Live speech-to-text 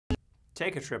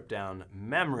Take a trip down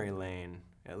memory lane,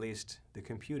 at least the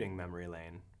computing memory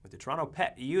lane, with the Toronto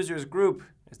Pet Users Group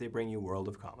as they bring you World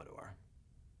of Commodore.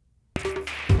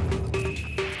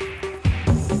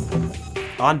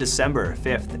 On December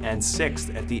 5th and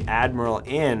 6th at the Admiral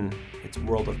Inn, it's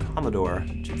World of Commodore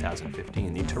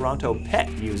 2015. The Toronto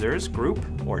Pet Users Group,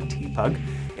 or TPUG,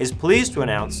 is pleased to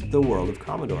announce the World of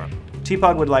Commodore.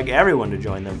 TPUG would like everyone to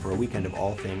join them for a weekend of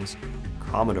all things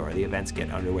Commodore. The events get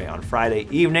underway on Friday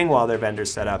evening while their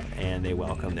vendors set up and they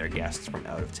welcome their guests from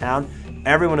out of town.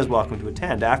 Everyone is welcome to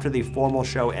attend. After the formal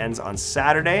show ends on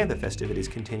Saturday, the festivities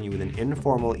continue with an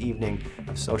informal evening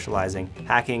of socializing,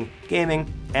 hacking,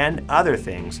 gaming, and other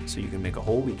things, so you can make a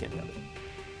whole weekend of it.